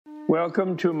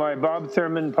Welcome to my Bob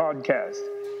Thurman podcast.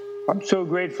 I'm so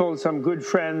grateful some good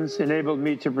friends enabled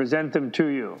me to present them to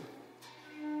you.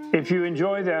 If you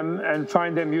enjoy them and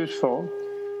find them useful,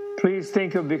 please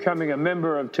think of becoming a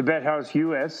member of Tibet House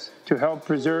US to help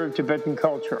preserve Tibetan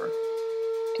culture.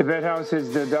 Tibet House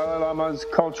is the Dalai Lama's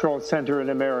cultural center in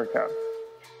America.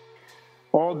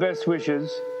 All best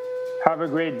wishes. Have a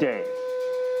great day.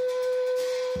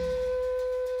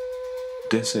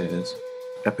 This is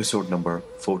episode number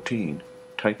 14,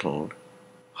 titled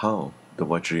How the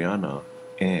Vajrayana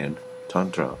and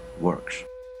Tantra Works.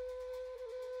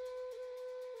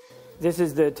 This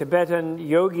is the Tibetan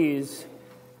yogis,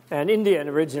 and Indian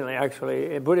originally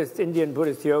actually, Indian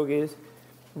Buddhist yogis,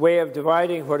 way of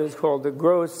dividing what is called the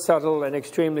gross, subtle, and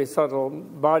extremely subtle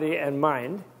body and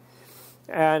mind.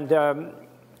 And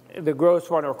the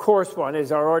gross one or coarse one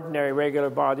is our ordinary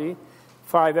regular body,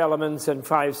 5 elements and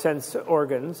 5 sense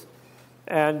organs.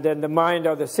 And then the mind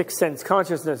are the 6 sense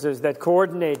consciousnesses that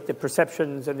coordinate the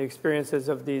perceptions and the experiences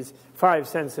of these 5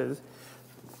 senses.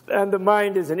 And the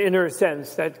mind is an inner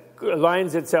sense that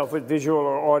aligns itself with visual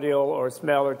or audio or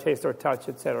smell or taste or touch,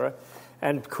 etc.,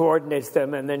 and coordinates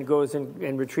them and then goes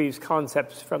and retrieves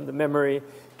concepts from the memory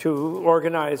to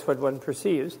organize what one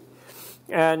perceives.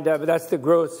 And that's the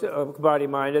gross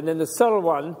body-mind. And then the subtle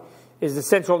one is the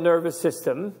central nervous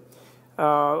system,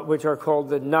 which are called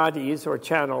the nadis or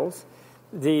channels.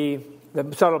 The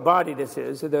subtle body, this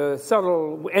is. The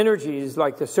subtle energies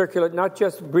like the circulatory, not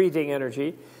just breathing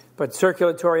energy, but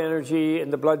circulatory energy in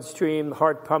the bloodstream,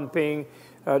 heart pumping,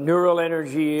 neural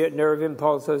energy, nerve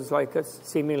impulses like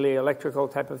seemingly electrical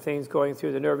type of things going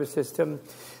through the nervous system,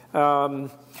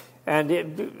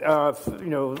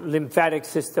 lymphatic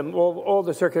system, all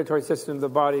the circulatory system of the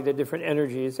body, the different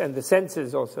energies, and the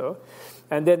senses also.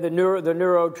 And then the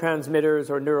neurotransmitters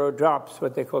or neurodrops,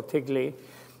 what they call tigli,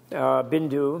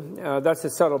 bindu, that's the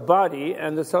subtle body,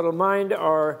 and the subtle mind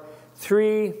are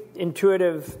 3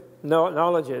 intuitive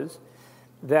knowledges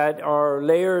that are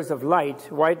layers of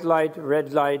light: white light,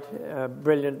 red light,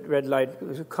 brilliant red light,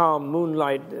 calm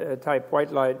moonlight type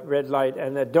white light, red light,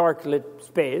 and a dark lit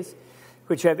space,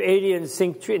 which have 80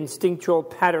 instinctual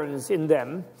patterns in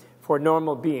them for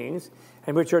normal beings,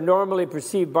 and which are normally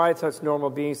perceived by such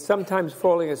normal beings, sometimes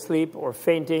falling asleep or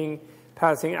fainting,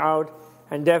 passing out,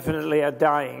 and definitely at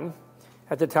dying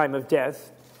at the time of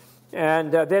death.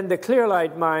 And then the clear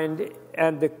light mind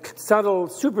and the subtle,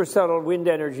 super subtle wind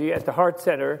energy at the heart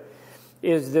center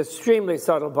is the extremely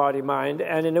subtle body mind,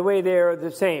 and in a way they are the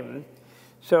same.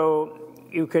 So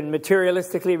you can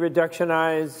materialistically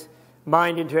reductionize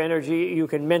mind into energy, you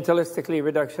can mentalistically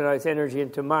reductionize energy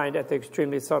into mind at the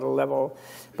extremely subtle level,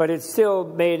 but it's still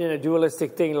made in a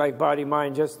dualistic thing like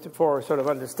body-mind just for sort of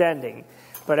understanding.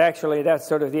 But actually that's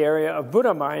sort of the area of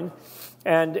Buddha mind,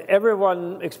 and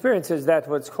everyone experiences that,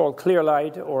 what's called clear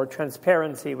light, or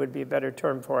transparency would be a better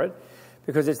term for it,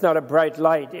 because it's not a bright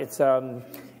light, it's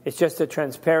just a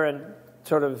transparent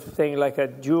sort of thing, like a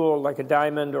jewel, like a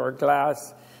diamond or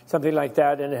glass, something like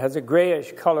that, and it has a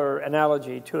grayish color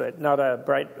analogy to it, not a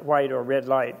bright white or red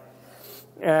light.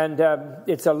 And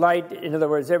it's a light, in other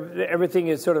words, everything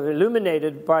is sort of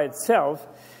illuminated by itself,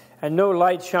 and no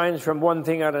light shines from one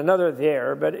thing on another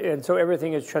there, and so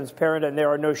everything is transparent and there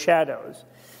are no shadows.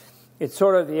 It's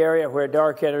sort of the area where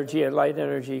dark energy and light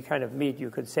energy kind of meet,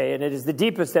 you could say, and it is the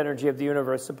deepest energy of the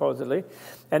universe, supposedly.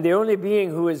 And the only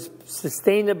being who is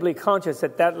sustainably conscious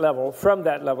at that level, from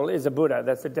that level, is a Buddha.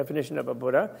 That's the definition of a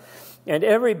Buddha. And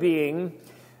every being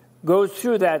goes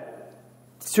through that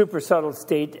super subtle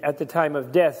state at the time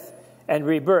of death and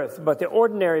rebirth, but the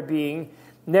ordinary being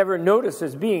never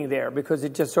notices being there because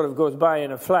it just sort of goes by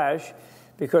in a flash,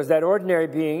 because that ordinary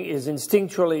being is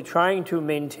instinctually trying to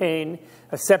maintain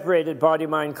a separated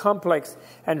body-mind complex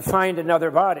and find another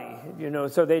body,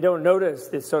 so they don't notice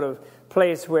this sort of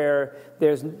place where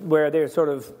they're sort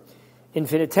of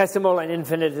infinitesimal and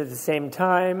infinite at the same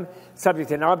time,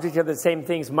 subject and object are the same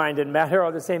things, mind and matter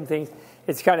are the same things.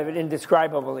 It's kind of an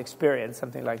indescribable experience,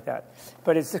 something like that.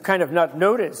 But it's kind of not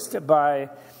noticed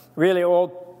by really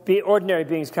all ordinary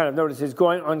beings kind of notice is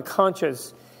going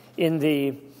unconscious in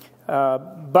the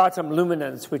bottom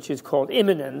luminance, which is called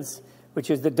immanence, which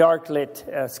is the dark lit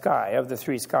sky of the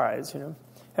 3 skies,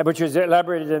 which is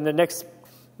elaborated in the next.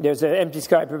 There's an empty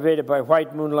sky pervaded by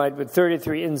white moonlight with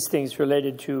 33 instincts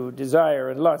related to desire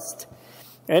and lust.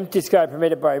 An empty sky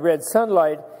pervaded by red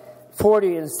sunlight,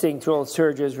 40 instinctual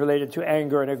surges related to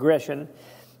anger and aggression,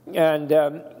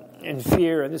 and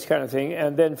fear and this kind of thing.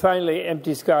 And then finally,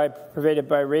 empty sky pervaded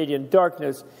by radiant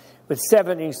darkness with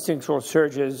 7 instinctual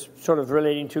surges sort of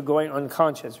relating to going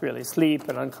unconscious, really, sleep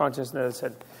and unconsciousness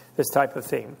and this type of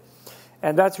thing.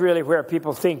 And that's really where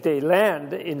people think they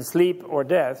land in sleep or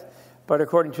death. But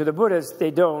according to the Buddhists,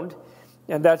 they don't.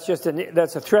 And that's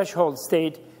that's a threshold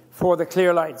state for the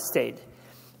clear light state.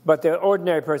 But the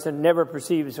ordinary person never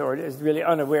perceives or is really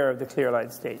unaware of the clear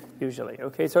light state, usually.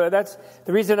 Okay, so that's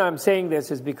the reason I'm saying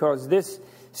this is because this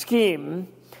scheme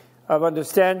of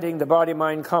understanding the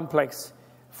body-mind complex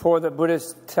for the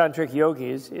Buddhist tantric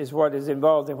yogis is what is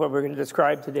involved in what we're going to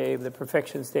describe today, the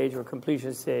perfection stage or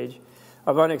completion stage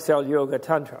of unexcelled yoga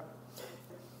tantra.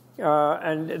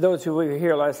 And those who were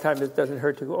here last time, it doesn't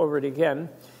hurt to go over it again.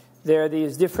 There are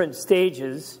these different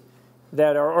stages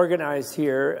that are organized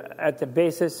here at the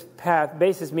basis path.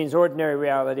 Basis means ordinary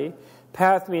reality.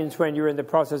 Path means when you're in the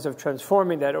process of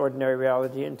transforming that ordinary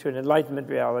reality into an enlightenment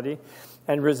reality.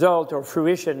 And result or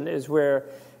fruition is where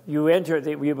you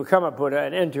you become a Buddha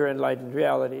and enter enlightened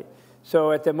reality.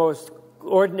 So at the most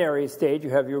ordinary state, you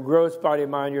have your gross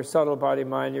body-mind, your subtle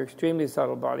body-mind, your extremely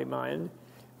subtle body-mind,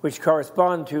 which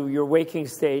correspond to your waking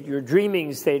state, your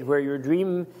dreaming state, where your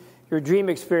dream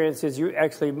experience is you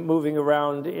actually moving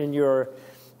around in your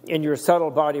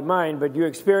subtle body-mind, but you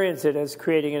experience it as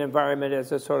creating an environment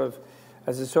as a sort of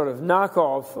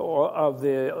knockoff of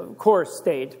the core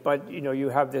state, but you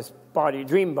have this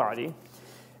dream body.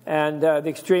 And the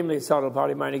extremely subtle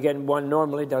body-mind, again, one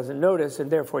normally doesn't notice, and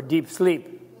therefore deep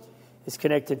sleep is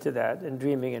connected to that, and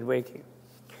dreaming and waking.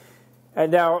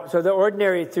 And now, so the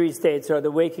ordinary three states are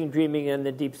the waking, dreaming, and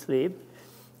the deep sleep.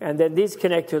 And then these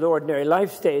connect to the ordinary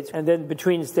life states, and then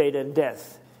between state and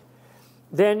death.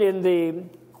 Then in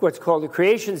what's called the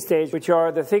creation stage, which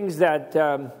are the things that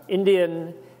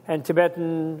Indian and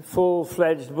Tibetan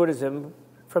full-fledged Buddhism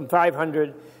from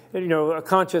 500, a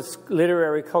conscious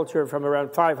literary culture from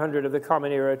around 500 of the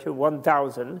Common Era to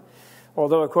 1,000,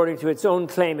 although according to its own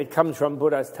claim it comes from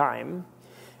Buddha's time,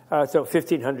 so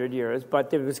 1,500 years,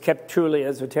 but it was kept truly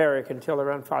esoteric until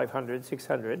around 500,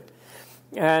 600.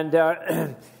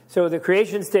 And so the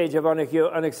creation stage of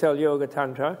unexcelled yoga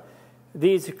tantra,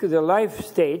 the life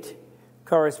state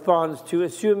corresponds to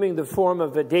assuming the form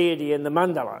of a deity in the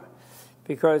mandala,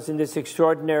 because in this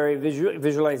extraordinary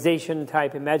visualization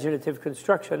type imaginative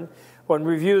construction, one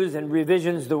reviews and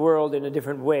revisions the world in a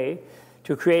different way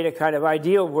to create a kind of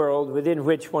ideal world within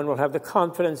which one will have the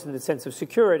confidence and the sense of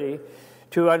security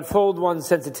to unfold one's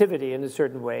sensitivity in a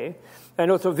certain way. And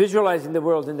also visualizing the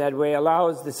world in that way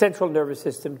allows the central nervous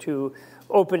system to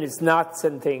open its knots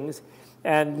and things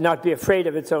and not be afraid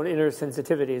of its own inner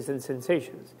sensitivities and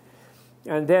sensations.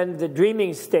 And then the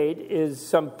dreaming state is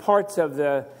some parts of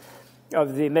the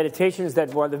meditations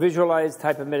that the visualized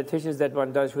type of meditations that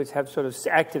one does, which have sort of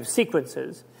active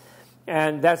sequences.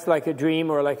 And that's like a dream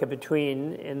or like a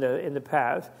between in the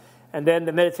path. And then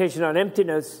the meditation on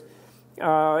emptiness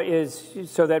is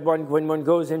so that when one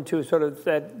goes into sort of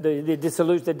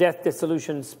the death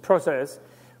dissolution process,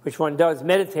 which one does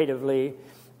meditatively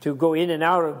to go in and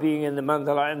out of being in the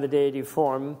mandala and the deity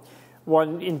form,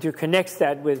 one interconnects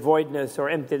that with voidness or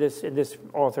emptiness. And this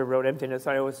author wrote emptiness.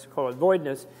 I always call it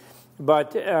voidness.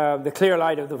 But the clear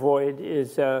light of the void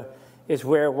is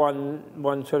where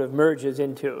one sort of merges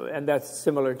into, and that's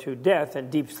similar to death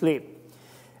and deep sleep.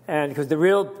 And because the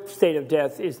real state of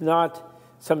death is not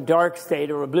some dark state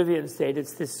or oblivion state,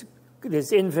 it's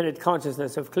this infinite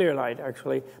consciousness of clear light,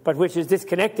 actually, but which is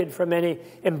disconnected from any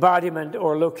embodiment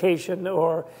or location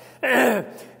or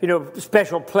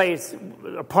special place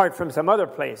apart from some other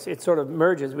place. It sort of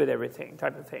merges with everything,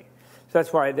 type of thing. So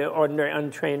that's why the ordinary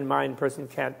untrained mind person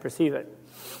can't perceive it,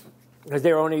 because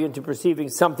they're only into perceiving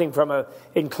something from an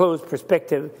enclosed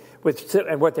perspective,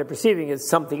 and what they're perceiving is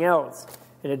something else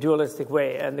in a dualistic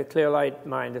way, and the clear light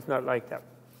mind is not like that.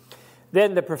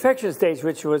 Then the perfection stage,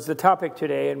 which was the topic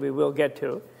today, and we will get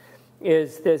to,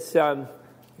 is this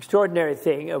extraordinary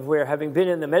thing of where, having been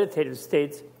in the meditative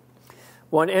states,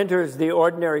 one enters the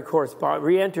ordinary course body,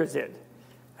 re-enters it,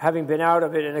 having been out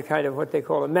of it in a kind of what they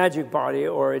call a magic body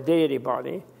or a deity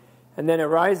body, and then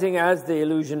arising as the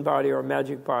illusion body or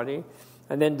magic body,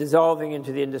 and then dissolving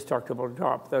into the indestructible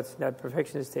drop. That's that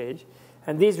perfection stage.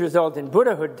 And these result in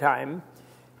Buddhahood time,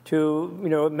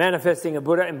 to manifesting a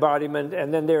Buddha embodiment.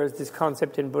 And then there is this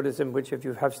concept in Buddhism, which if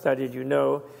you have studied,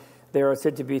 there are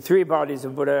said to be three bodies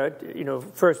of Buddha,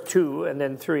 first two and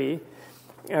then three,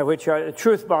 which are the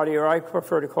truth body, or I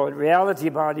prefer to call it reality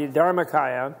body.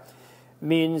 Dharmakaya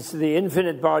means the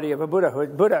infinite body of a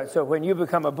Buddha. So when you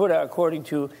become a Buddha, according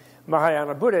to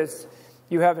Mahayana Buddhists,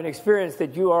 you have an experience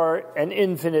that you are an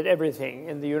infinite everything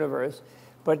in the universe,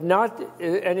 but not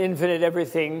an infinite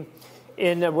everything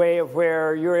in a way of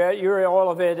where you're all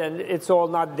of it and it's all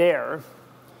not there,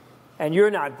 and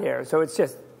you're not there. So it's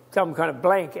just some kind of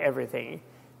blank everything.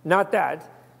 Not that,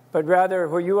 but rather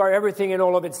where you are everything in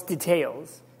all of its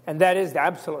details, and that is the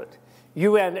absolute.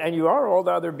 You and you are all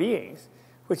the other beings,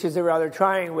 which is a rather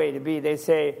trying way to be. They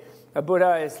say a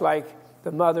Buddha is like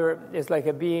the mother, is like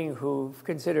a being who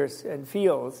considers and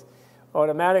feels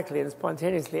automatically and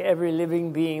spontaneously every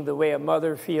living being the way a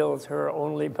mother feels her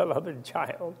only beloved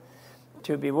child.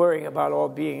 To be worrying about all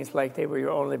beings like they were your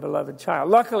only beloved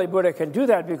child. Luckily, Buddha can do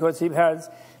that because he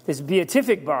has this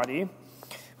beatific body,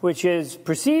 which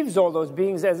perceives all those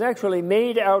beings as actually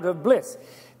made out of bliss,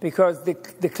 because the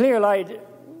clear light,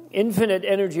 infinite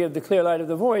energy of the clear light of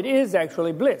the void is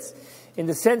actually bliss, in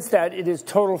the sense that it is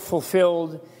total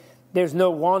fulfilled. There's no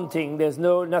wanting, there's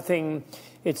nothing.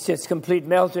 It's just complete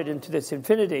melted into this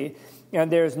infinity,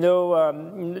 and there's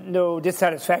no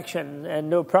dissatisfaction and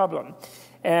no problem.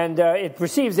 And it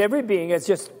perceives every being as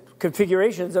just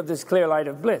configurations of this clear light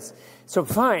of bliss. So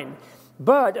fine.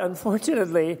 But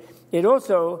unfortunately, it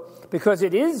also, because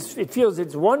it feels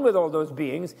it's one with all those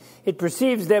beings, it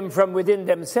perceives them from within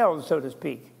themselves, so to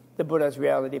speak, the Buddha's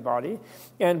reality body.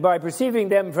 And by perceiving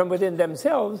them from within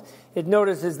themselves, it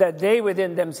notices that they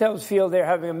within themselves feel they're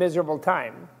having a miserable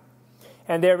time.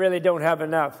 And they really don't have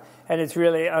enough. And it's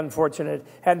really unfortunate.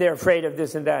 And they're afraid of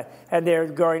this and that. And they're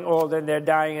growing old, and they're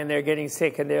dying, and they're getting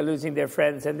sick, and they're losing their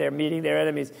friends, and they're meeting their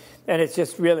enemies. And it's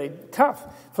just really tough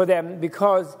for them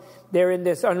because they're in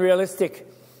this unrealistic,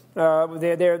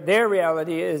 their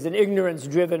reality is an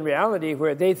ignorance-driven reality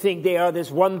where they think they are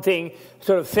this one thing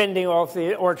sort of fending off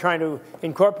or trying to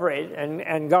incorporate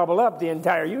and gobble up the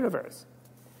entire universe.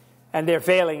 And they're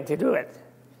failing to do it.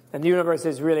 And the universe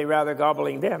is really rather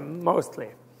gobbling them, mostly.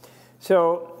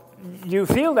 So you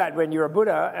feel that when you're a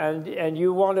Buddha, and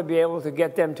you want to be able to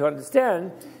get them to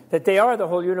understand that they are the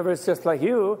whole universe just like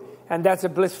you, and that's a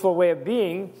blissful way of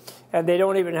being, and they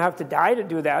don't even have to die to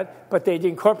do that, but they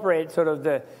incorporate sort of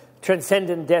the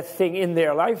transcendent death thing in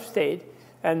their life state,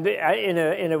 and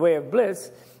in a way of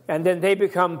bliss, and then they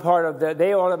become part of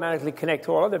they automatically connect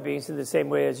to all other beings in the same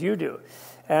way as you do.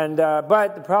 And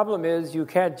but the problem is you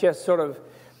can't just sort of,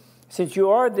 since you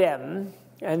are them,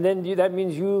 and then that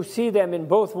means you see them in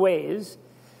both ways,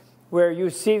 where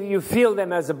you feel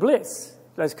them as a bliss,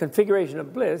 as configuration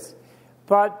of bliss,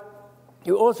 but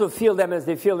you also feel them as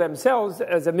they feel themselves,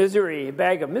 as a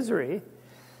bag of misery,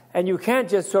 and you can't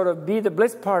just sort of be the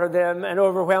bliss part of them and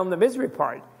overwhelm the misery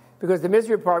part, because the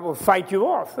misery part will fight you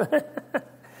off.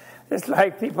 It's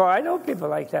like I know people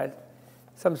like that,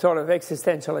 some sort of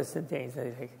existentialist and things.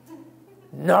 They think,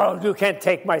 no, you can't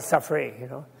take my suffering,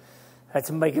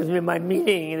 That gives me my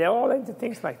meaning. They're all into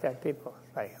things like that, people.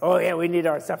 Like, oh yeah, we need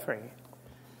our suffering.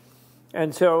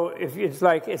 And so it's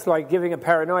like giving a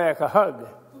paranoiac a hug.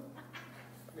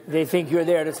 They think you're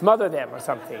there to smother them or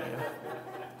something.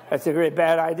 That's a very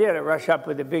bad idea to rush up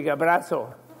with a big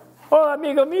abrazo. Oh,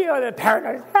 amigo mío, the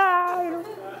paranoid.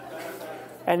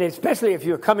 And especially if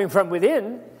you're coming from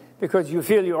within, because you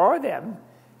feel you are them,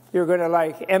 you're going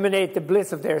to emanate the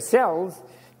bliss of their selves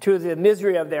to the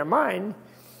misery of their mind.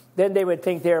 Then they would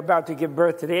think they're about to give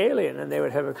birth to the alien, and they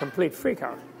would have a complete freak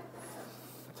out.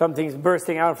 Something's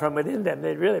bursting out from within them.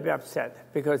 They'd really be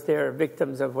upset because they're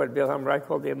victims of what Wilhelm Reich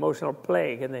called the emotional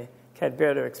plague, and they can't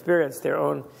bear to experience their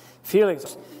own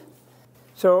feelings.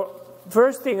 So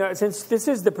first thing, since this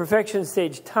is the perfection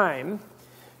stage time,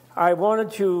 I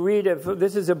wanted to read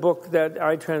this is a book that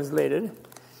I translated,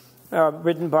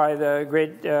 written by the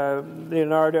great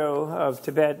Leonardo of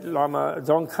Tibet, Lama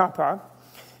Tsongkhapa,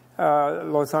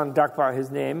 Losang Dakpa,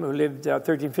 his name, who lived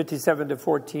 1357 to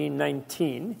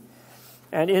 1419.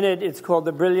 And in it, it's called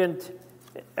the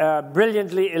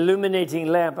Brilliantly Illuminating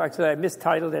Lamp. Actually, I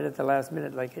mistitled it at the last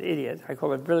minute like an idiot. I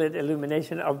call it Brilliant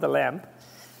Illumination of the Lamp,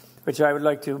 which I would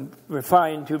like to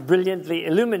refine to Brilliantly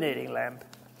Illuminating Lamp.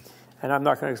 And I'm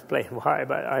not going to explain why,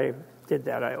 but I did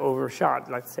that. I overshot,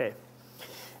 let's say.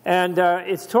 And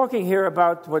it's talking here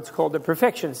about what's called the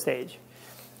perfection stage.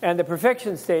 And the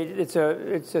perfection stage, it's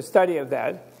a study of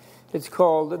that. It's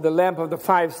called the Lamp of the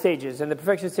 5 Stages. And the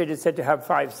perfection stage is said to have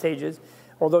 5 stages,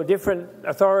 although different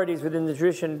authorities within the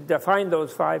tradition define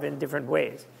those 5 in different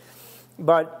ways.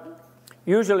 But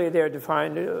usually they're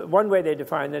defined, one way they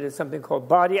define it is something called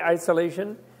body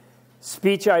isolation,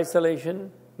 speech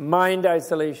isolation, mind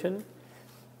isolation.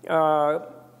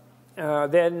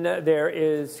 Then there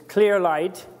is clear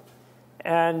light,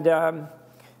 and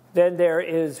then there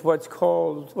is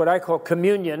what I call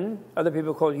communion. Other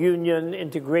people call union,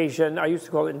 integration. I used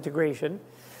to call it integration.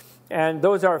 And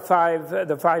those are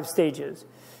the 5 stages.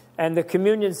 And the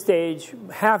communion stage,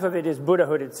 half of it is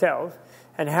Buddhahood itself,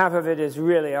 and half of it is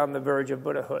really on the verge of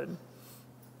Buddhahood.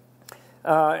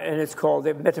 And it's called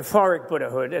the metaphoric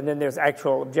Buddhahood, and then there's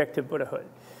actual objective Buddhahood.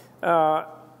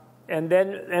 And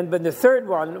then the third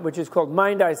one, which is called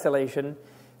mind isolation,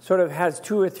 sort of has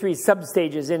 2 or 3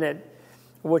 sub-stages in it,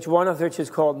 one of which is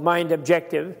called mind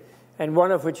objective, and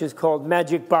one of which is called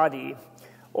magic body,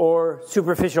 or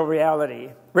superficial reality,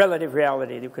 relative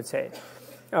reality, you could say.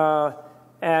 So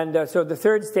the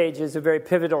third stage is a very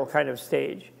pivotal kind of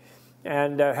stage,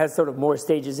 and has sort of more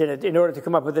stages in it in order to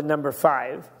come up with the number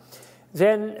 5.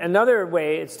 Then another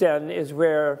way it's done is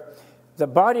where the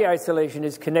body isolation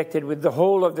is connected with the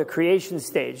whole of the creation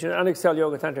stage. And Unexcelled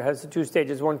Yoga Tantra has the 2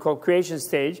 stages, one called creation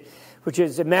stage, which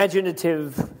is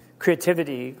imaginative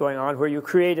creativity going on, where you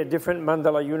create a different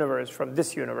mandala universe from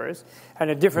this universe, and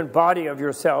a different body of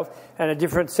yourself, and a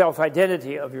different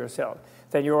self-identity of yourself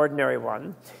than your ordinary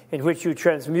one, in which you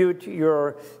transmute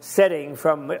your setting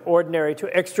from ordinary to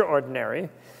extraordinary,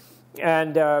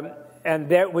 and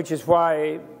that which is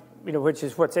why, which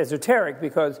is what's esoteric,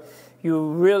 because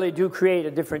you really do create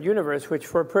a different universe, which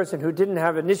for a person who didn't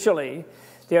have initially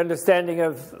the understanding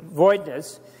of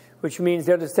voidness, which means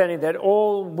the understanding that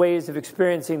all ways of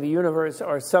experiencing the universe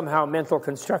are somehow mental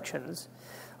constructions,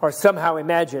 or somehow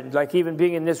imagined, like even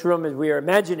being in this room as we are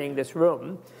imagining this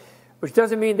room, which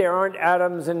doesn't mean there aren't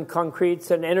atoms and concretes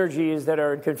and energies that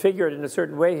are configured in a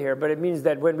certain way here, but it means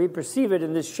that when we perceive it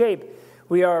in this shape,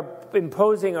 we are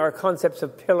imposing our concepts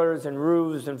of pillars and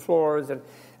roofs and floors, and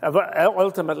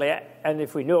ultimately, and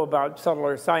if we know about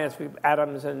subtler science,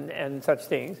 atoms and such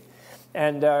things,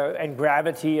 and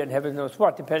gravity and heaven knows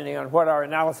what, depending on what our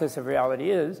analysis of reality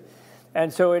is.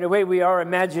 And so in a way we are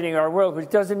imagining our world, which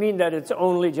doesn't mean that it's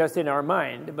only just in our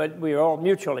mind, but we are all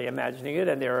mutually imagining it,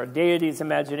 and there are deities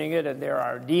imagining it, and there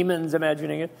are demons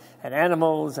imagining it, and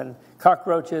animals and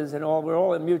cockroaches and all. We're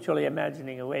all mutually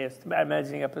imagining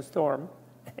up a storm.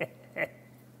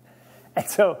 And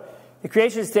so the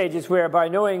creation stage is where, by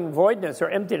knowing voidness or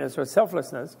emptiness or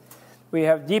selflessness, we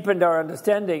have deepened our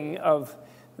understanding of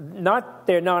not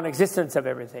their non-existence of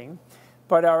everything,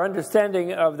 but our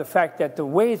understanding of the fact that the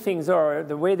way things are,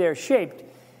 the way they're shaped,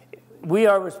 we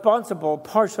are responsible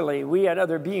partially, we and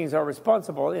other beings are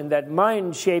responsible in that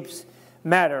mind shapes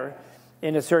matter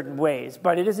in a certain ways.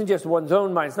 But it isn't just one's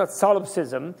own mind. It's not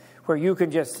solipsism, where you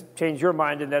can just change your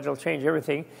mind and that'll change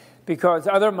everything, because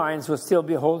other minds will still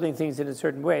be holding things in a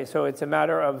certain way. So it's a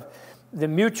matter of the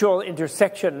mutual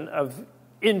intersection of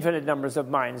infinite numbers of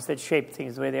minds that shape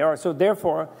things the way they are. So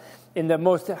therefore, in the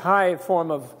most high form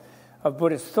of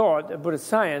Buddhist thought, Buddhist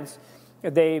science,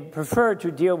 they prefer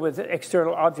to deal with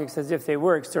external objects as if they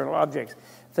were external objects.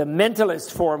 The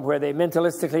mentalist form, where they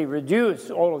mentalistically reduce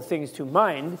all of things to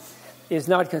mind, is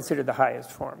not considered the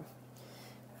highest form.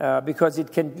 Because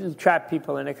it can trap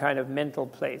people in a kind of mental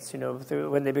place,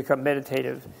 when they become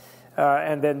meditative,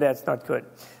 and then that's not good.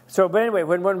 So, but anyway,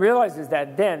 when one realizes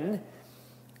that, then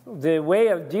the way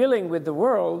of dealing with the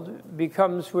world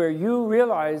becomes where you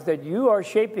realize that you are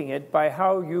shaping it by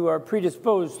how you are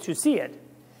predisposed to see it.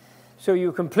 So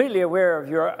you're completely aware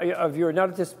of your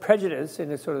not just prejudice in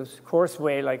a sort of coarse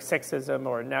way, like sexism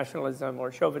or nationalism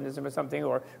or chauvinism or something,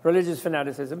 or religious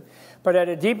fanaticism, but at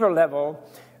a deeper level,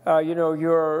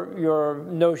 your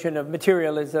notion of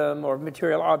materialism or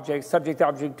material objects,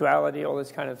 subject-object duality, all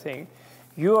this kind of thing.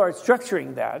 You are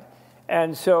structuring that,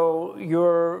 and so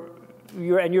you're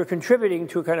contributing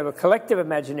to a kind of a collective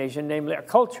imagination, namely a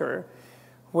culture,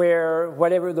 where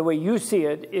whatever the way you see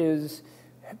it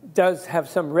does have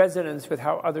some resonance with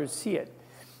how others see it.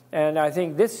 And I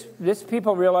think this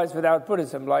people realize without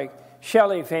Buddhism, like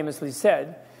Shelley famously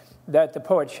said, that the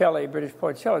poet Shelley, British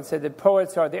poet Shelley, said that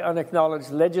poets are the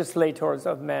unacknowledged legislators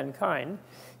of mankind,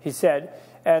 he said.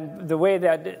 And the way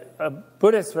that a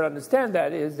Buddhist would understand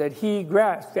that is that he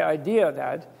grasped the idea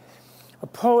that a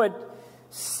poet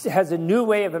has a new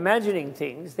way of imagining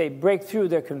things. They break through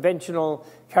the conventional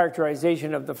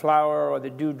characterization of the flower or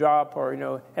the dewdrop,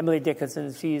 or, Emily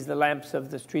Dickinson sees the lamps of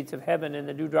the streets of heaven in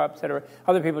the dewdrop, etc.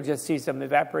 Other people just see some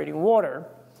evaporating water.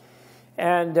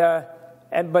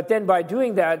 But then by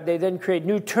doing that, they then create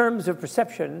new terms of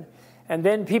perception, and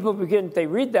then people they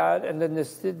read that, and then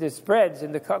this spreads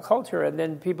in the culture, and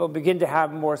then people begin to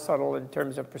have more subtle in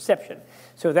terms of perception.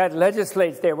 So that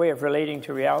legislates their way of relating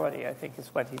to reality, I think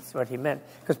is what he meant.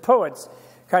 Because poets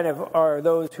kind of are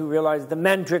those who realize the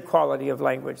mantric quality of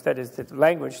language, that is, that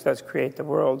language does create the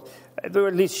world, or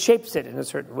at least shapes it in a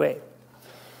certain way.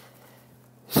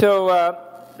 So,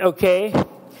 okay.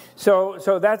 So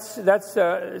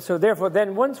therefore,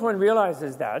 then once one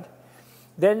realizes that,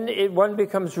 then one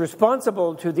becomes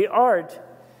responsible to the art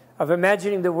of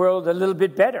imagining the world a little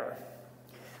bit better.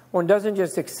 One doesn't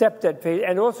just accept that,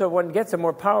 and also one gets a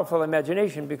more powerful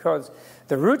imagination, because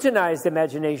the routinized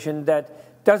imagination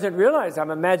that doesn't realize I'm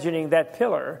imagining that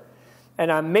pillar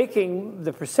and I'm making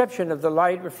the perception of the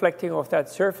light reflecting off that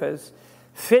surface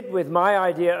fit with my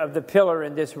idea of the pillar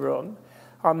in this room.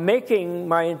 I'm making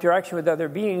my interaction with other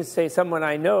beings, say someone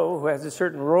I know who has a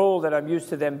certain role that I'm used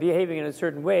to them behaving in a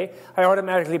certain way, I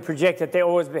automatically project that they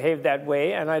always behave that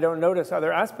way, and I don't notice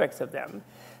other aspects of them.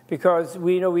 Because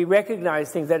we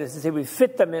recognize things, that is to say, we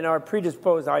fit them in our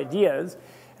predisposed ideas,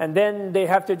 and then they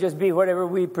have to just be whatever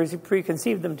we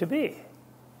preconceive them to be.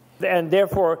 And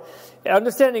therefore,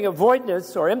 understanding of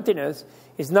voidness or emptiness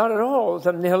is not at all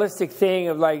some nihilistic thing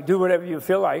of like, do whatever you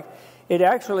feel like. It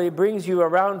actually brings you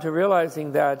around to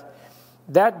realizing that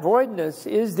that voidness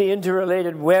is the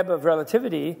interrelated web of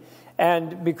relativity,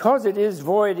 and because it is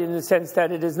void in the sense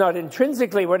that it is not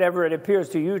intrinsically whatever it appears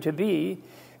to you to be,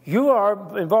 you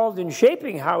are involved in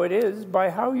shaping how it is by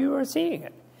how you are seeing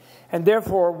it. And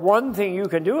therefore, one thing you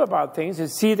can do about things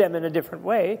is see them in a different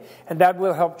way, and that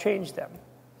will help change them.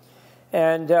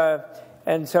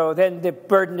 And so then the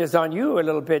burden is on you a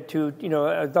little bit to,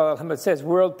 as Dalai Lama says,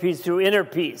 world peace through inner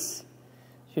peace.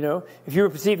 If you're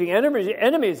perceiving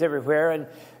enemies everywhere and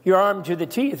you're armed to the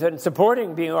teeth and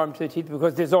supporting being armed to the teeth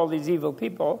because there's all these evil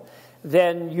people,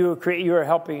 then you're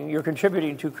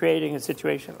contributing to creating a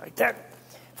situation like that.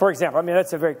 For example,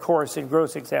 that's a very coarse and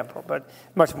gross example, but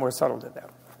much more subtle than that.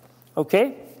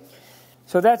 Okay?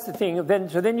 So that's the thing.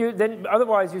 Then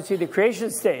otherwise you see the creation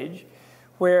stage,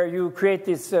 where you create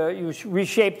this, you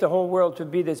reshape the whole world to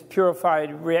be this purified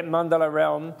mandala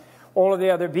realm. All of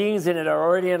the other beings in it are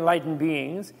already enlightened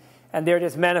beings, and they're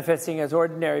just manifesting as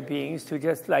ordinary beings to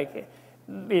just like,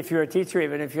 if you're a teacher,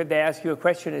 even if they ask you a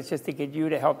question, it's just to get you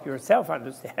to help yourself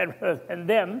understand rather than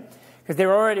them, because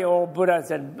they're already all Buddhas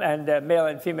and male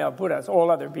and female Buddhas, all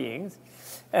other beings.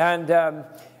 And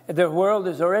the world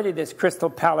is already this crystal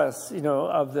palace,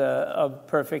 of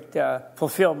perfect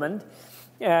fulfillment.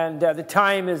 And the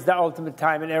time is the ultimate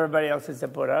time, and everybody else is a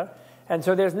Buddha. And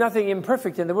so there's nothing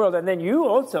imperfect in the world. And then you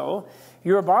also,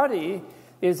 your body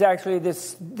is actually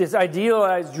this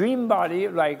idealized dream body,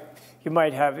 like you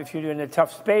might have, if you're in a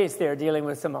tough space there dealing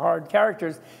with some hard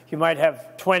characters, you might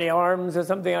have 20 arms or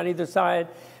something on either side,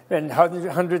 and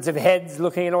hundreds of heads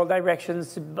looking in all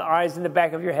directions, eyes in the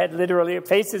back of your head, literally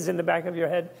faces in the back of your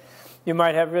head. You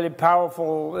might have really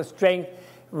powerful strength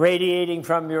radiating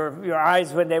from your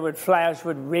eyes. When they would flash,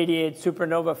 would radiate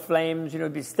supernova flames.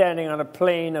 Be standing on a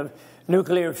plane of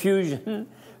nuclear fusion,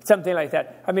 something like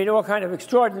that. All kind of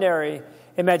extraordinary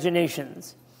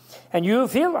imaginations. And you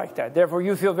feel like that. Therefore,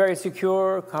 you feel very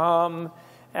secure, calm,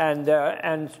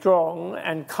 and strong,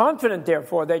 and confident,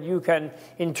 therefore, that you can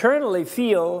internally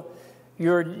feel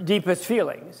your deepest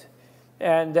feelings.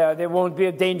 And there won't be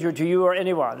a danger to you or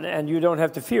anyone, and you don't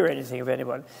have to fear anything of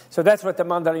anyone. So that's what the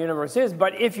mandala universe is.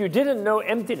 But if you didn't know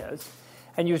emptiness,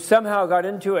 and you somehow got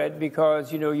into it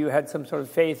because, you had some sort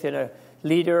of faith in a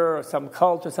leader or some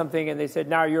cult or something, and they said,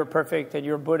 now you're perfect and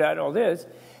you're Buddha and all this,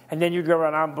 and then you go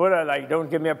around, I'm Buddha, like, don't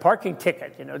give me a parking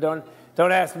ticket,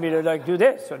 don't ask me to, like, do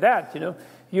this or that,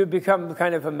 you become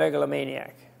kind of a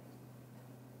megalomaniac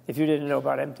if you didn't know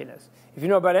about emptiness. If you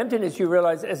know about emptiness, you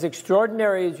realize as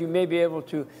extraordinary as you may be able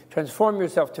to transform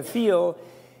yourself to feel,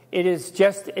 it is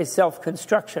just a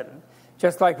self-construction.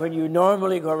 Just like when you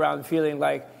normally go around feeling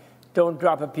like, don't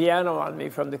drop a piano on me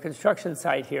from the construction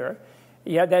site here.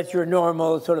 Yeah, that's your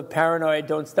normal sort of paranoid,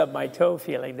 don't stub my toe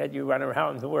feeling that you run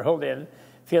around the world in,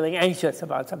 feeling anxious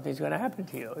about something's going to happen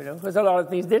to you, because a lot of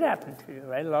things did happen to you,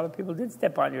 right? A lot of people did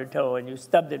step on your toe and you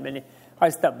stubbed it. I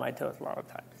stubbed my toes a lot of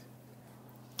times.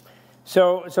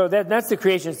 So that's the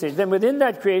creation stage. Then within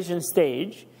that creation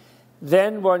stage,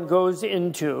 then one goes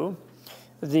into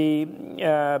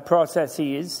the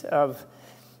processes of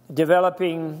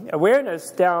developing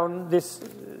awareness down this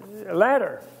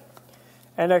ladder.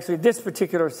 And actually this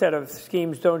particular set of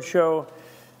schemes don't show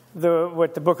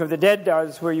what the Book of the Dead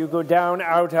does, where you go down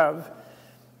out of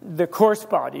the coarse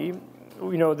body,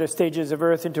 the stages of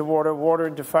earth into water, water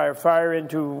into fire, fire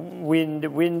into wind,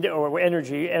 wind or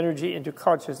energy, energy into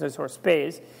consciousness or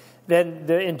space, then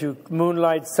into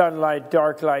moonlight, sunlight,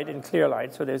 dark light, and clear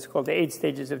light. So that's called the 8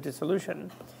 stages of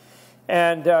dissolution.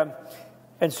 And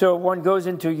so one goes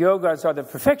into yogas, or the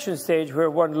perfection stage, where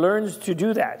one learns to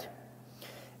do that.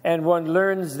 And one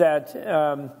learns that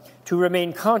to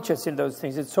remain conscious in those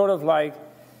things. It's sort of like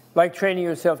training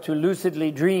yourself to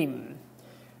lucidly dream.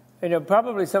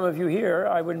 Probably some of you here,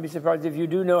 I wouldn't be surprised if you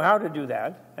do know how to do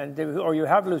that, or you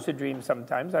have lucid dreams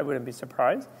sometimes. I wouldn't be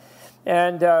surprised.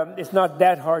 And it's not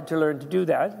that hard to learn to do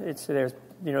that. There's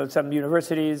some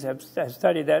universities have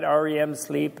studied that, REM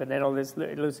sleep, and then all this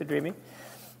lucid dreaming.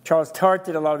 Charles Tart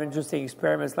did a lot of interesting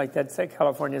experiments like that,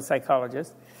 California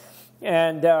psychologist.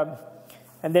 And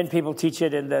And then people teach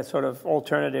it in the sort of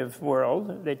alternative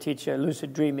world. They teach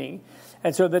lucid dreaming.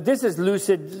 And so that this is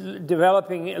lucid,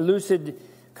 developing a lucid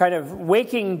kind of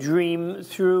waking dream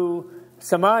through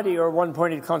samadhi or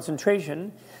one-pointed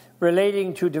concentration,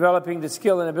 relating to developing the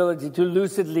skill and ability to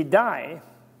lucidly die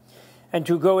and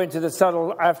to go into the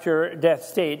subtle after-death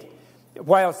state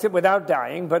without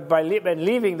dying, but by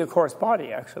leaving the coarse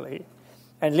body, actually,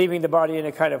 and leaving the body in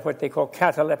a kind of what they call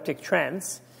cataleptic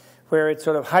trance, where it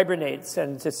sort of hibernates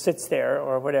and just sits there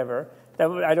or whatever.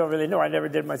 I don't really know. I never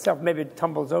did myself. Maybe it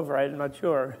tumbles over. I'm not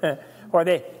sure. Or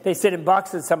they sit in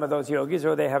boxes, some of those yogis,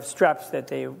 or they have straps that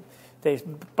they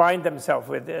bind themselves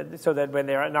with so that when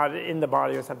they're not in the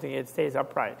body or something, it stays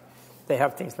upright. They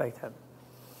have things like that.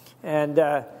 And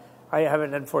I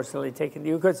haven't, unfortunately, taken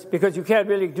you, because you can't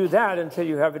really do that until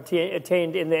you have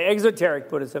attained, in the exoteric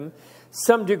Buddhism,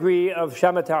 some degree of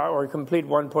shamatha, or complete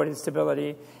one-pointed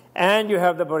stability, and you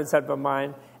have the bodhisattva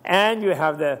mind, and you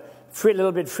have the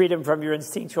little bit freedom from your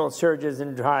instinctual surges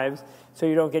and drives, so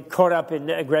you don't get caught up in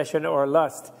aggression or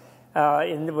lust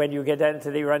when you get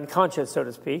into the unconscious, so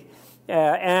to speak,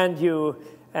 and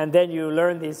then you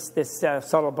learn this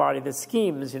subtle body, the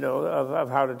schemes, of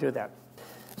how to do that.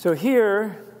 So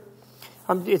here,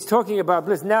 it's talking about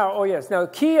bliss. Now, now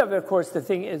the key of course, the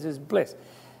thing is bliss.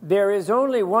 There is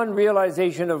only one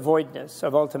realization of voidness,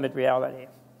 of ultimate reality,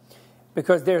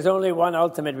 because there's only one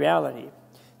ultimate reality.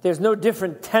 There's no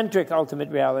different tantric ultimate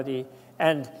reality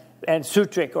and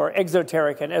sutric or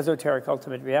exoteric and esoteric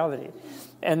ultimate reality.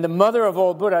 And the mother of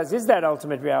all Buddhas is that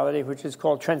ultimate reality, which is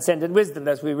called transcendent wisdom,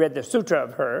 as we read the sutra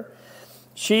of her.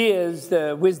 She is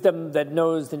the wisdom that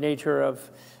knows the nature of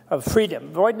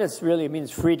freedom. Voidness really means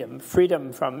freedom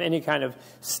from any kind of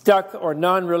stuck or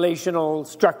non-relational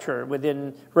structure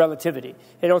within relativity.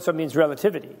 It also means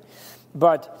relativity.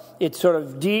 But it sort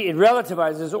of it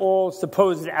relativizes all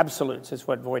supposed absolutes, is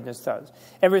what voidness does.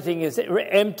 Everything is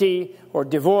empty or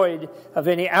devoid of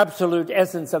any absolute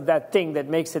essence of that thing that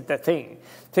makes it the thing.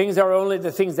 Things are only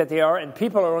the things that they are, and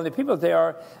people are only people they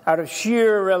are out of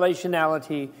sheer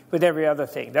relationality with every other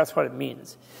thing. That's what it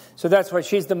means. So that's why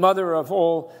she's the mother of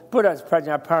all Buddhas,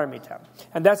 Prajnaparamita.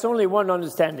 And that's only one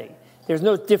understanding. There's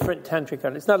no different tantric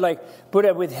understanding. It's not like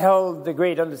Buddha withheld the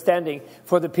great understanding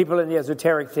for the people in the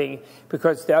esoteric thing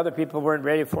because the other people weren't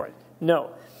ready for it.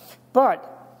 No. But,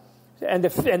 and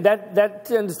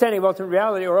that understanding of ultimate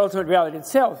reality, or ultimate reality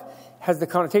itself, has the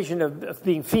connotation of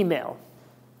being female.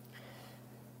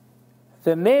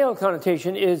 The male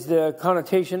connotation is the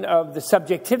connotation of the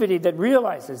subjectivity that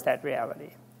realizes that reality.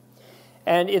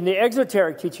 And in the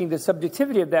exoteric teaching, the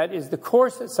subjectivity of that is the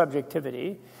coarse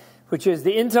subjectivity, which is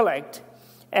the intellect,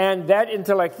 and that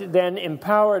intellect then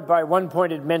empowered by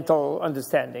one-pointed mental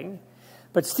understanding.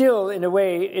 But still, in a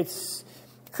way, it's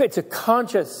a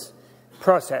conscious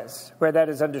process where that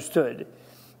is understood.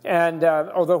 And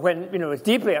although when it's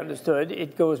deeply understood,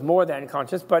 it goes more than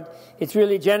conscious, but it's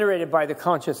really generated by the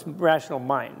conscious, rational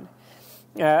mind,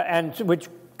 and which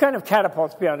kind of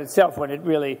catapults beyond itself when it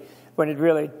really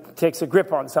takes a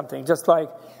grip on something. Just like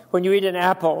when you eat an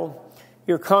apple,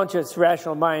 your conscious,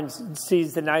 rational mind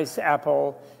sees the nice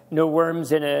apple, no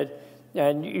worms in it,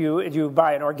 and you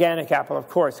buy an organic apple, of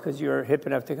course, because you're hip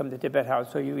enough to come to Tibet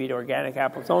House, so you eat organic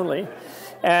apples only.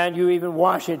 And you even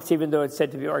wash it, even though it's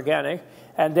said to be organic,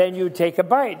 and then you take a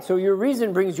bite. So your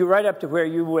reason brings you right up to where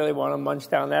you really want to munch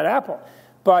down that apple.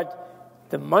 But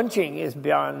the munching is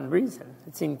beyond reason.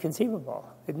 It's inconceivable.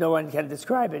 No one can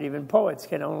describe it. Even poets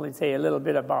can only say a little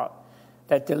bit about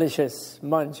that delicious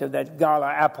munch of that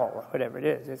gala apple, whatever it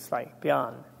is. It's like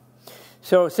beyond.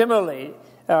 So similarly,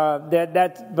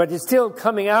 but it's still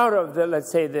coming out of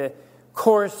the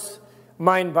coarse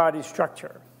mind-body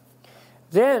structure.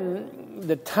 Then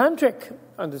the tantric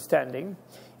understanding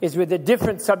is with a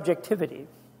different subjectivity.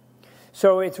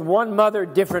 So it's one mother,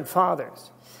 different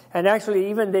fathers. And actually,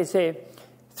 even they say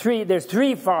there's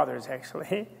three fathers,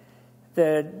 actually.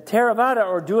 The Theravada,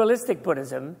 or dualistic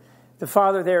Buddhism, the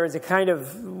father there is a kind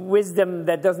of wisdom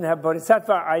that doesn't have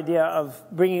bodhisattva idea of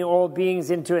bringing all beings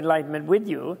into enlightenment with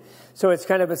you. So it's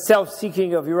kind of a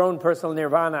self-seeking of your own personal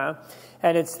nirvana.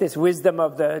 And it's this wisdom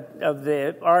of the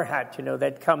arhat,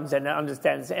 that comes and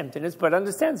understands emptiness, but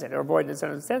understands it, or voidness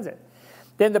and understands it.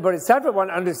 Then the bodhisattva one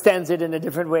understands it in a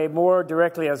different way, more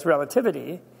directly as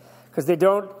relativity, because they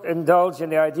don't indulge in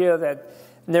the idea that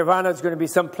nirvana is going to be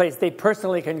some place they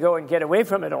personally can go and get away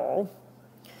from it all.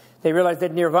 They realize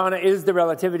that nirvana is the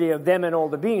relativity of them and all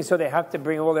the beings, so they have to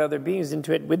bring all the other beings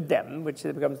into it with them, which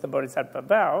becomes the bodhisattva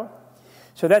vow.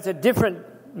 So that's a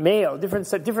different male,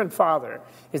 different father,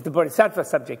 is the bodhisattva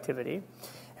subjectivity.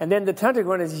 And then the tantric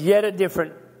one is yet a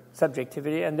different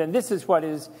subjectivity, and then this is what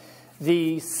is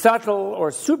the subtle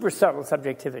or super subtle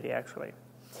subjectivity, actually,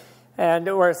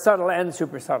 or subtle and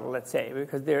super subtle, let's say,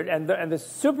 because the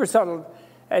super subtle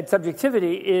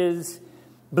subjectivity is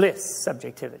bliss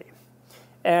subjectivity,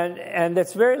 and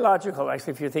that's very logical,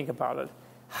 actually, if you think about it.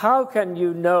 How can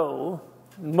you know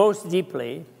most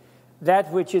deeply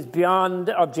that which is beyond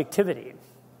objectivity?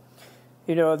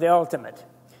 The ultimate,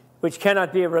 which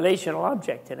cannot be a relational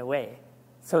object in a way.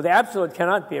 So the absolute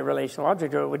cannot be a relational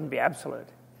object, or it wouldn't be absolute.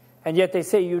 And yet they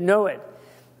say you know it.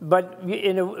 But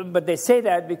they say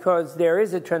that because there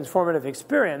is a transformative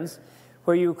experience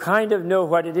where you kind of know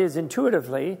what it is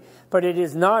intuitively, but it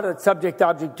is not a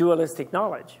subject-object dualistic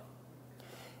knowledge.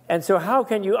 And so how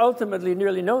can you ultimately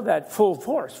really know that full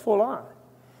force, full on?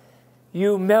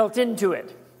 You melt into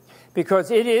it,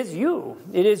 because it is you.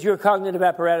 It is your cognitive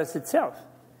apparatus itself.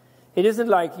 It isn't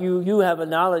like you have a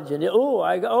knowledge and,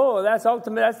 that's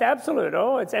ultimate, that's absolute.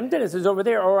 Oh, it's emptiness is over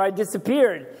there, or I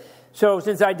disappeared. So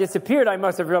since I disappeared, I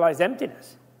must have realized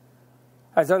emptiness.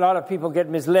 As a lot of people get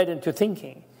misled into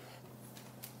thinking.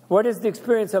 What is the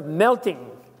experience of melting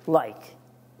like?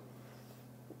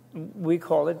 We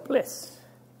call it bliss.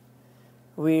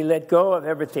 We let go of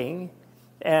everything,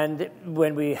 and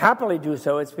when we happily do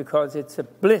so, it's because it's a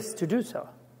bliss to do so.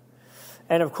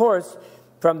 And of course,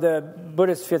 from the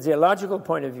Buddhist physiological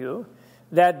point of view,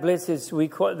 that bliss is we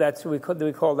call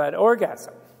that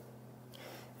orgasm.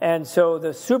 And so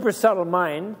the super subtle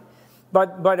mind,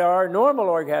 but our normal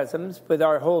orgasms with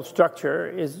our whole structure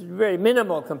is very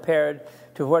minimal compared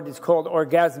to what is called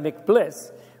orgasmic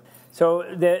bliss. So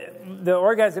the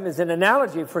orgasm is an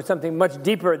analogy for something much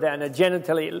deeper than a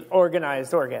genitally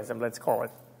organized orgasm, let's call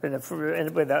it,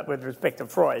 with respect to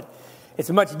Freud. It's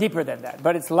much deeper than that,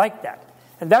 but it's like that.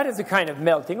 And that is a kind of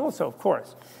melting also, of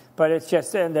course. But it's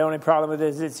just, and the only problem with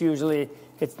it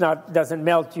is doesn't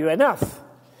melt you enough.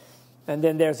 And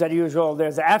then there's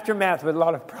there's an aftermath with a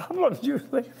lot of problems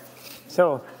usually.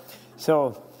 So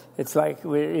it's like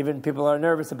even people are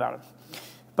nervous about it.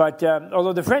 But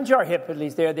although the French are hip, at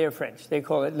least they're French. They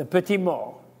call it le petit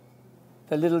mort,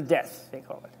 the little death, they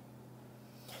call it.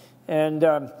 And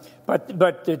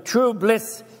but the true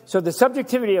bliss, so the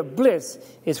subjectivity of bliss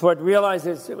is what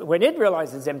when it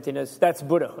realizes emptiness, that's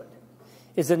Buddhahood.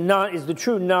 Is the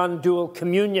true non-dual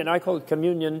communion. I call it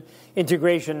communion,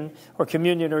 integration, or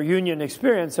communion or union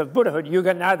experience of Buddhahood.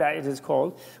 Yuganada it is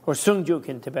called, or Sungjuk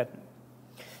in Tibetan.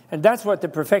 And that's what the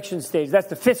perfection stage, that's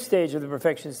the fifth stage of the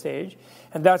perfection stage,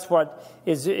 and that's what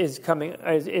is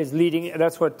leading,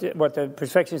 that's what the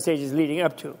perfection stage is leading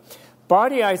up to.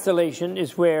 Body isolation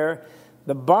is where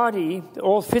the body,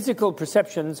 all physical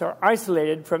perceptions are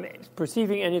isolated from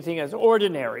perceiving anything as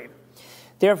ordinary.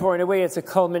 Therefore, in a way, it's a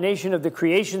culmination of the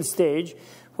creation stage,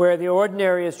 where the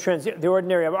ordinary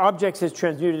of objects is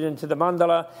transmuted into the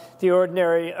mandala. The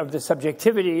ordinary of the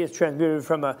subjectivity is transmuted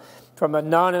from a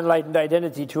non-enlightened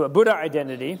identity to a Buddha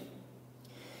identity.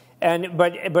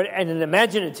 But in an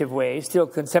imaginative way, still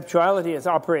conceptuality is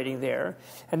operating there.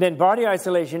 And then body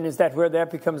isolation is where that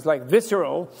becomes like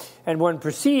visceral, and one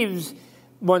perceives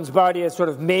one's body as sort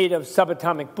of made of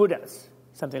subatomic Buddhas,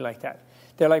 something like that.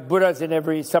 They're like Buddhas in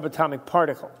every subatomic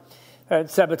particle,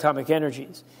 subatomic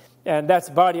energies. And that's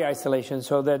body isolation,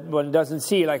 so that one doesn't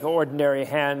see like an ordinary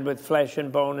hand with flesh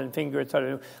and bone and finger.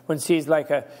 One sees like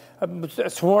a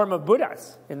swarm of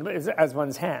Buddhas as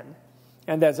one's hand.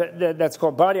 And that's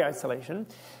called body isolation.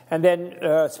 And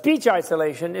then speech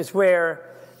isolation is where,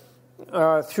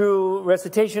 through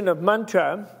recitation of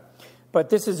mantra,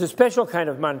 but this is a special kind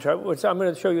of mantra, which I'm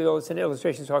going to show you those in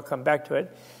illustrations, so I'll come back to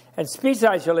it. And speech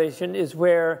isolation is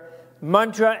where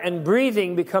mantra and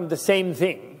breathing become the same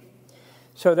thing.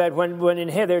 So that when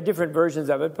inhale, there are different versions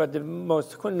of it, but the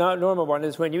most normal one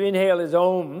is when you inhale is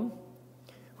Om,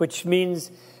 which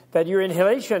means that your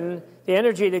inhalation, the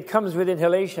energy that comes with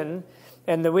inhalation,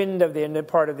 and the wind of the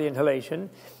part of the inhalation,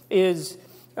 is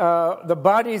the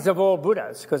bodies of all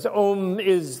Buddhas, because Om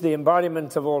is the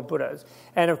embodiment of all Buddhas.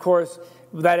 And of course,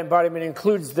 that embodiment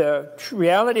includes the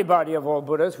reality body of all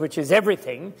Buddhas, which is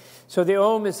everything. So the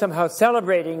Om is somehow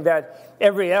celebrating that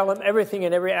everything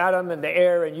in every atom, and the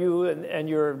air, and you, and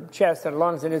your chest and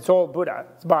lungs, and it's all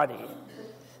Buddha's body.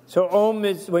 So Om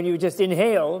is, when you just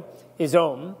inhale, is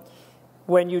Om.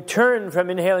 When you turn from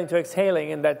inhaling to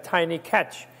exhaling, in that tiny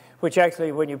catch, which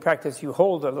actually when you practice you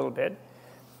hold a little bit,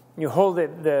 you hold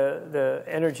the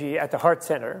energy at the heart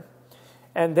center,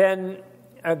 and then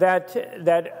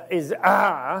that is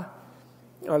ah,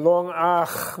 a long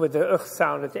ah with the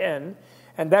sound at the end,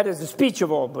 and that is the speech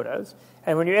of all Buddhas.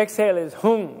 And when you exhale is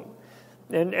hung,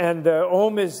 and the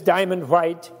Om is diamond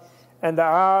white, and the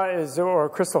ah is or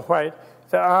crystal white,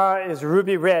 the ah is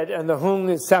ruby red, and the hung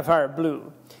is sapphire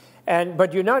blue.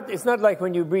 But you're not. It's not like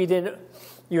when you breathe in,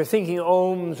 you're thinking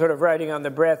Om, sort of riding on the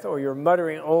breath, or you're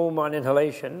muttering Om on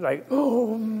inhalation, like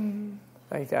Om,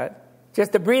 like that.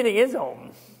 Just the breathing is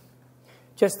Om.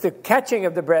 Just the catching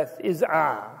of the breath is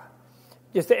Ah.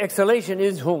 Just the exhalation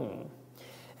is Hum.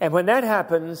 And when that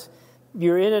happens,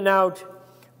 your in and out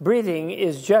breathing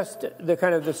is just the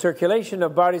kind of the circulation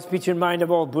of body, speech, and mind of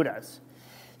all Buddhas.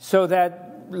 So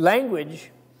that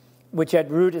language, which at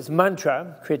root is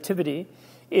mantra, creativity,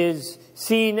 is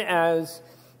seen as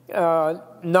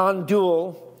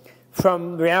non-dual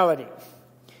from reality.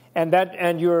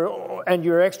 And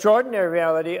your extraordinary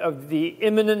reality of the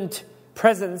immanent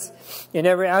presence in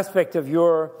every aspect of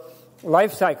your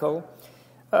life cycle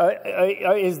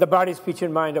is the body, speech,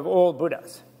 and mind of all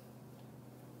Buddhas.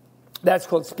 That's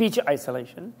called speech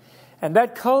isolation. And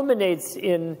that culminates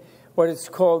in what is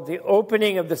called the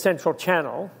opening of the central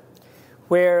channel,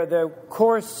 where the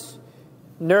coarse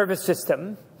nervous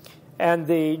system and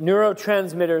the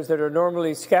neurotransmitters that are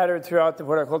normally scattered throughout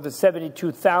what are called the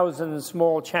 72,000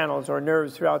 small channels or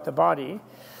nerves throughout the body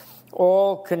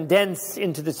all condense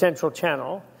into the central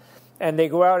channel, and they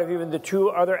go out of even the two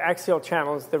other axial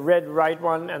channels, the red right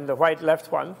one and the white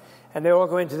left one, and they all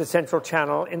go into the central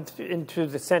channel, into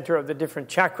the center of the different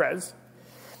chakras.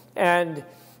 And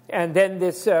then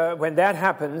this, when that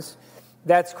happens,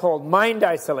 that's called mind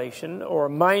isolation or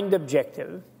mind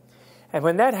objective. And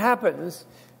when that happens,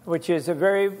 which is a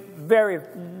very, very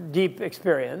deep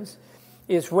experience,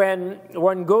 is when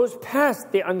one goes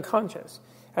past the unconscious.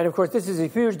 And of course, this is a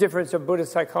huge difference of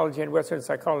Buddhist psychology and Western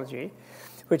psychology,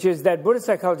 which is that Buddhist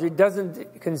psychology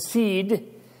doesn't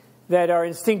concede that our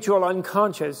instinctual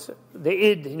unconscious, the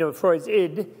id, Freud's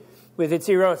id, with its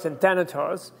eros and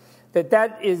thanatos,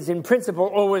 that is in principle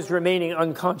always remaining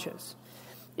unconscious.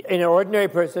 In an ordinary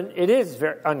person, it is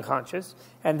very unconscious,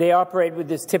 and they operate with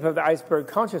this tip of the iceberg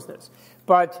consciousness,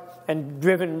 and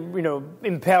driven,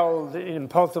 impelled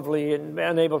impulsively and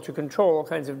unable to control all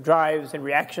kinds of drives and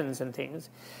reactions and things.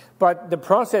 But the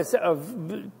process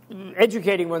of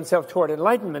educating oneself toward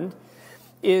enlightenment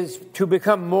is to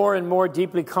become more and more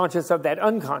deeply conscious of that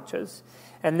unconscious.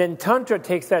 And then Tantra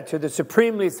takes that to the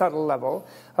supremely subtle level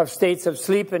of states of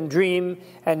sleep and dream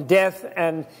and death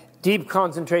and deep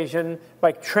concentration,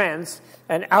 like trance,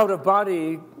 and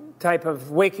out-of-body type of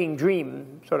waking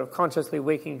dream, sort of consciously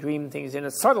waking dream things in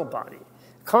a subtle body,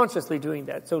 consciously doing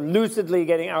that. So lucidly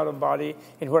getting out of body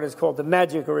in what is called the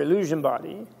magic or illusion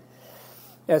body,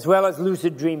 as well as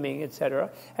lucid dreaming, etc.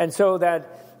 And so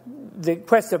that the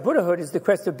quest of Buddhahood is the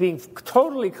quest of being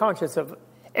totally conscious of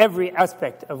every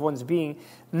aspect of one's being,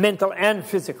 mental and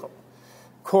physical,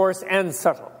 coarse and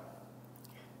subtle.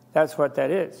 That's what that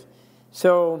is.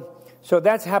 So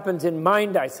that happens in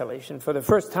mind isolation. For the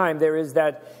first time, there is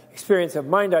that experience of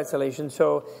mind isolation.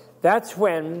 So that's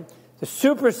when the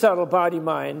super subtle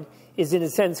body-mind is, in a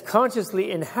sense,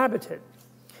 consciously inhabited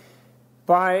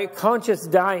by conscious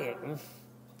dying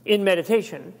in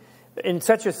meditation, in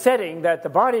such a setting that the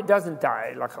body doesn't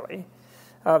die, luckily,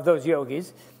 of those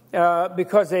yogis,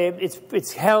 because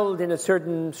it's held in a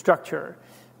certain structure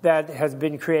that has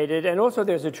been created, and also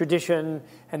there's a tradition,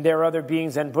 and there are other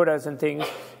beings and Buddhas and things,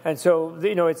 and so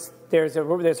there's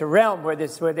a realm where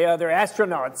the other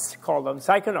astronauts, call them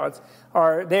psychonauts,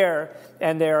 are there,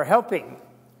 and they're helping,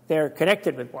 they're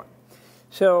connected with one.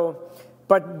 So,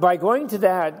 but by going to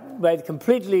that, by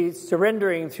completely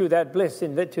surrendering through that bliss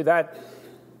to that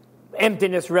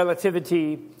emptiness,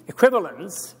 relativity,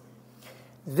 equivalence,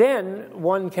 then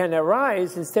one can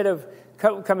arise instead of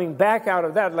coming back out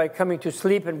of that, like coming to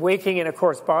sleep and waking in a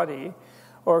coarse body,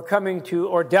 or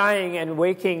dying and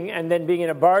waking and then being in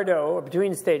a bardo, or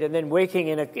between state, and then waking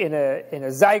in a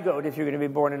zygote if you're going to be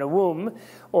born in a womb,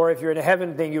 or if you're in a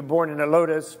heaven thing, you're born in a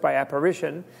lotus by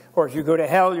apparition, or if you go to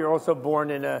hell, you're also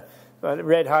born in a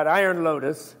red-hot iron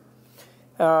lotus,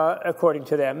 according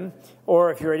to them, or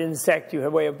if you're an insect, you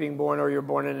have a way of being born, or you're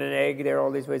born in an egg. There are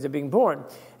all these ways of being born,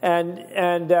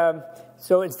 and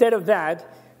so instead of that,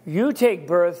 you take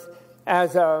birth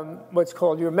as what's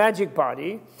called your magic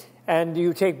body, and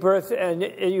you take birth and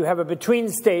you have a between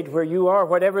state where you are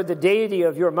whatever the deity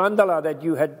of your mandala that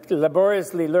you had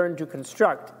laboriously learned to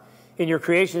construct in your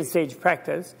creation stage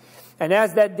practice. And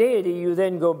as that deity, you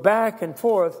then go back and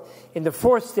forth in the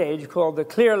fourth stage called the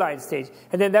clear light stage.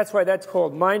 And then that's why that's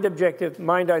called mind objective,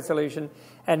 mind isolation,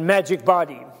 and magic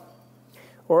body.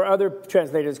 Or other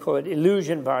translators call it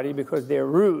illusion body because they're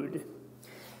rude.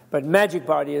 But magic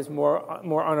body is more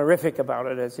honorific about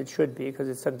it, as it should be, because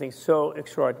it's something so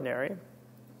extraordinary.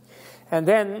 And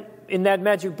then in that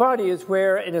magic body is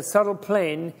where, in a subtle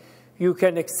plane, you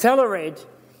can accelerate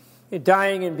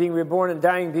dying and being reborn, and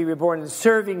dying and being reborn, and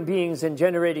serving beings and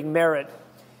generating merit,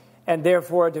 and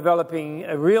therefore developing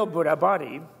a real Buddha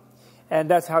body. And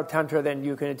that's how Tantra, then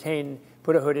you can attain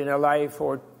Buddhahood in a life,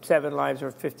 or 7 lives,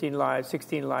 or 15 lives,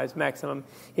 16 lives maximum,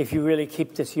 if you really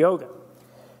keep this yoga.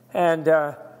 And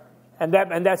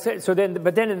that's it. So then,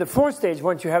 but then in the 4th stage,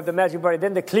 once you have the magic body,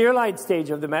 then the clear light stage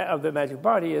of the magic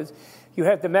body is, you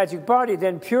have the magic body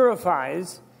then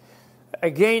purifies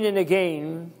again and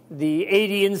again the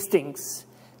 80 instincts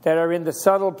that are in the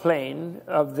subtle plane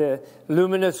of the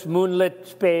luminous moonlit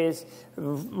space,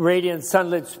 radiant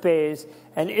sunlit space,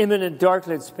 and imminent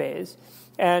darklit space.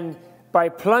 And by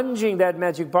plunging that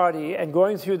magic body and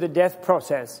going through the death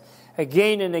process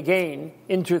again and again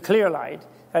into clear light,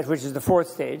 which is the 4th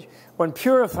stage, one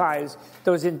purifies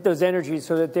those energies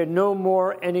so that there are no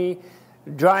more any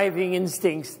driving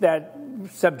instincts that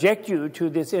subject you to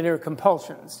these inner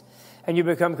compulsions. And you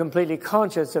become completely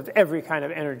conscious of every kind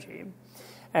of energy.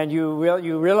 And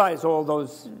you realize all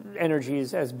those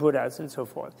energies as Buddhas and so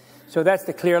forth. So that's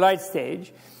the clear light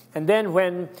stage. And then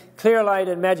when clear light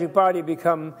and magic body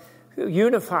become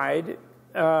unified,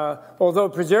 although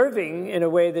preserving in a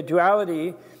way the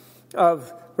duality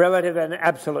of relative and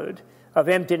absolute, of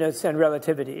emptiness and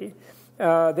relativity,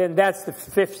 then that's the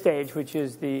 5th stage, which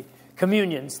is the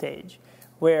communion stage,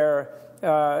 where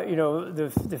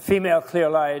the female clear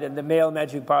light and the male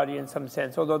magic body, in some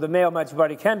sense, although the male magic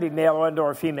body can be male and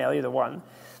or female, either one,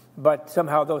 but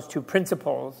somehow those two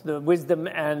principles, the wisdom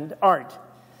and art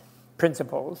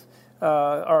principles,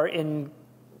 are in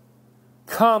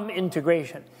calm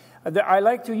integration. I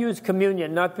like to use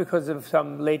communion, not because of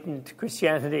some latent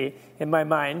Christianity in my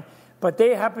mind, but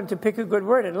they happen to pick a good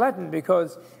word in Latin,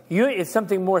 because it's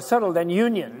something more subtle than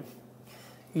union.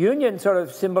 Union sort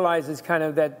of symbolizes kind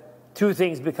of that two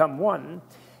things become one.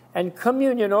 And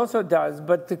communion also does,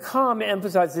 but the calm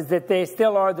emphasizes that they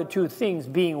still are the two things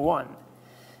being one.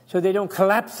 So they don't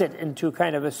collapse it into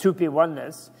kind of a soupy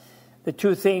oneness. The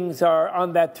two things are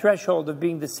on that threshold of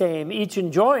being the same, each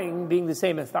enjoying being the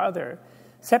same as the other,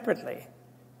 separately,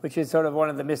 which is sort of one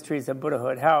of the mysteries of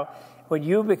Buddhahood. How when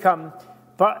you become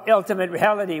ultimate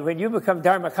reality, when you become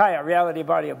Dharmakaya, reality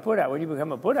body of Buddha, when you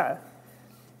become a Buddha,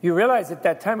 you realize at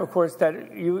that time, of course,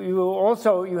 that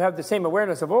you have the same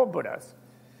awareness of all Buddhas.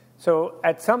 So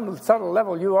at some subtle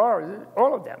level, you are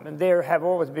all of them, and they have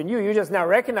always been you. You just now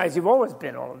recognize you've always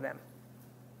been all of them.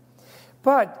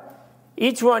 But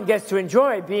each one gets to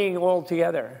enjoy being all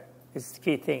together, is the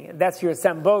key thing. That's your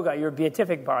Sambhoga, your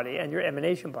beatific body, and your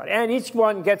emanation body. And each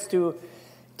one gets to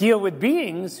deal with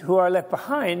beings who are left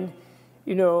behind,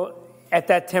 at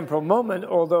that temporal moment,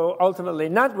 although ultimately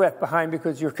not left behind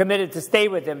because you're committed to stay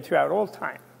with them throughout all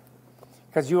time.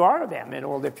 Because you are them in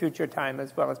all the future time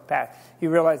as well as past. You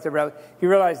realize the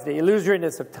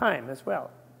illusoriness of time as well.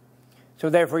 So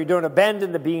therefore you don't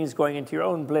abandon the beings going into your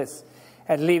own bliss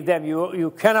and leave them.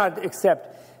 You cannot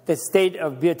accept the state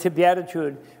of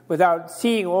beatitude without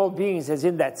seeing all beings as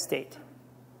in that state.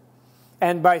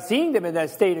 And by seeing them in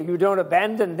that state, you don't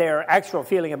abandon their actual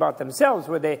feeling about themselves,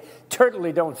 where they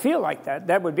certainly don't feel like that.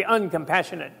 That would be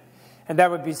uncompassionate. And that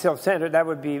would be self-centered. That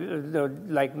would be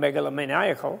like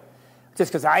megalomaniacal.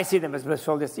 Just because I see them as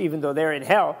blissful, even though they're in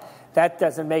hell, that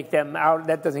doesn't make them out,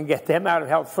 that doesn't get them out of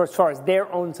hell as far as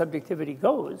their own subjectivity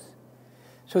goes.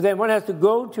 So then one has to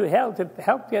go to hell to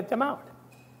help get them out.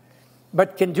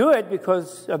 But can do it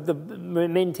because of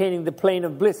maintaining the plane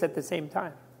of bliss at the same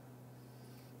time.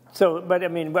 So, but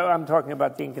I'm talking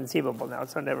about the inconceivable now,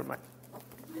 so never mind.